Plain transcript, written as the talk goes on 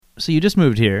So you just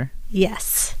moved here,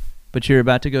 Yes. but you're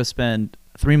about to go spend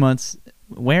 3 months.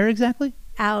 Where exactly?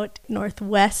 Out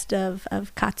northwest of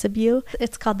Kotzebue.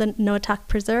 It's called the Noatak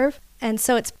Preserve. And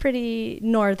so it's pretty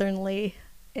northernly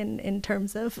in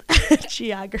terms of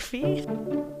geography.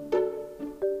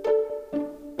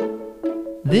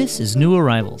 This is New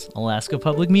Arrivals, Alaska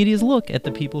Public Media's look at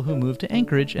the people who moved to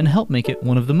Anchorage and helped make it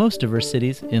one of the most diverse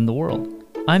cities in the world.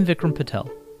 I'm Vikram Patel.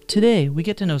 Today, we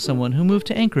get to know someone who moved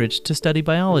to Anchorage to study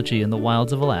biology in the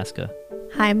wilds of Alaska.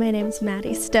 Hi, my name's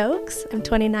Maddie Stokes. I'm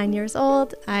 29 years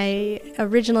old. I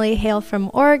originally hail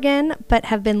from Oregon, but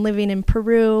have been living in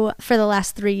Peru for the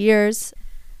last 3 years.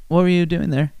 What were you doing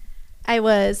there? I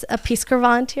was a Peace Corps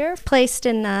volunteer placed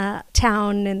in a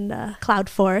town in the cloud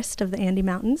forest of the Andes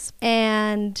Mountains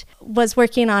and was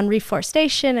working on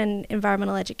reforestation and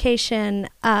environmental education.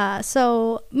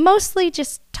 So mostly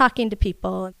just talking to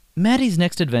people. Maddie's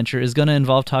next adventure is going to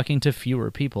involve talking to fewer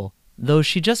people. Though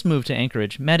she just moved to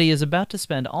Anchorage, Maddie is about to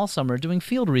spend all summer doing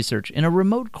field research in a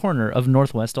remote corner of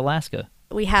northwest Alaska.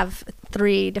 We have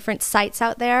 3 different sites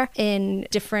out there in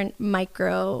different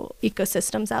micro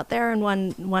ecosystems out there, and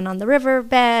one on the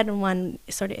riverbed, and one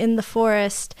sort of in the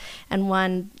forest, and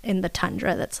one in the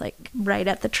tundra that's like right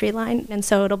at the tree line. And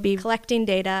so it'll be collecting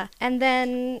data and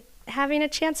then having a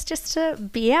chance just to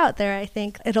be out there. I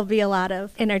think it'll be a lot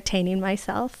of entertaining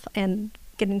myself and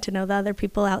getting to know the other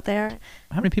people out there.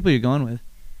 How many people are you going with?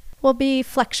 We'll be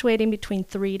fluctuating between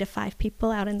 3 to 5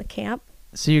 people out in the camp.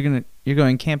 So you're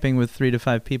going camping with 3 to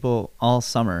 5 people all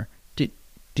summer. Do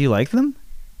you like them?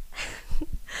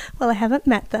 Well, I haven't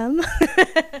met them.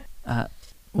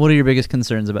 What are your biggest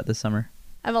concerns about this summer?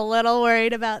 I'm a little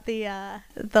worried about the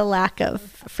lack of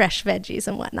fresh veggies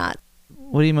and whatnot.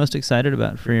 What are you most excited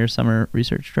about for your summer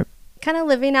research trip? Kind of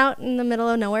living out in the middle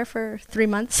of nowhere for 3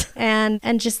 months and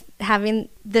just having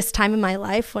this time in my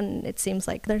life when it seems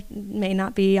like there may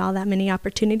not be all that many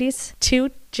opportunities to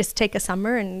just take a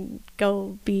summer and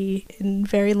go be in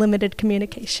very limited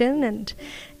communication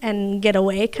and get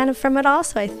away kind of from it all.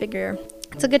 So I figure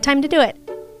it's a good time to do it.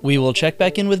 We will check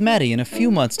back in with Maddie in a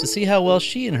few months to see how well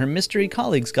she and her mystery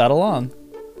colleagues got along.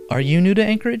 Are you new to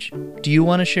Anchorage? Do you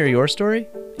want to share your story?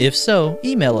 If so,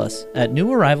 email us at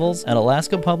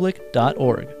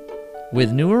newarrivals@alaskapublic.org.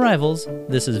 With New Arrivals,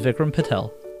 this is Vikram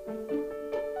Patel.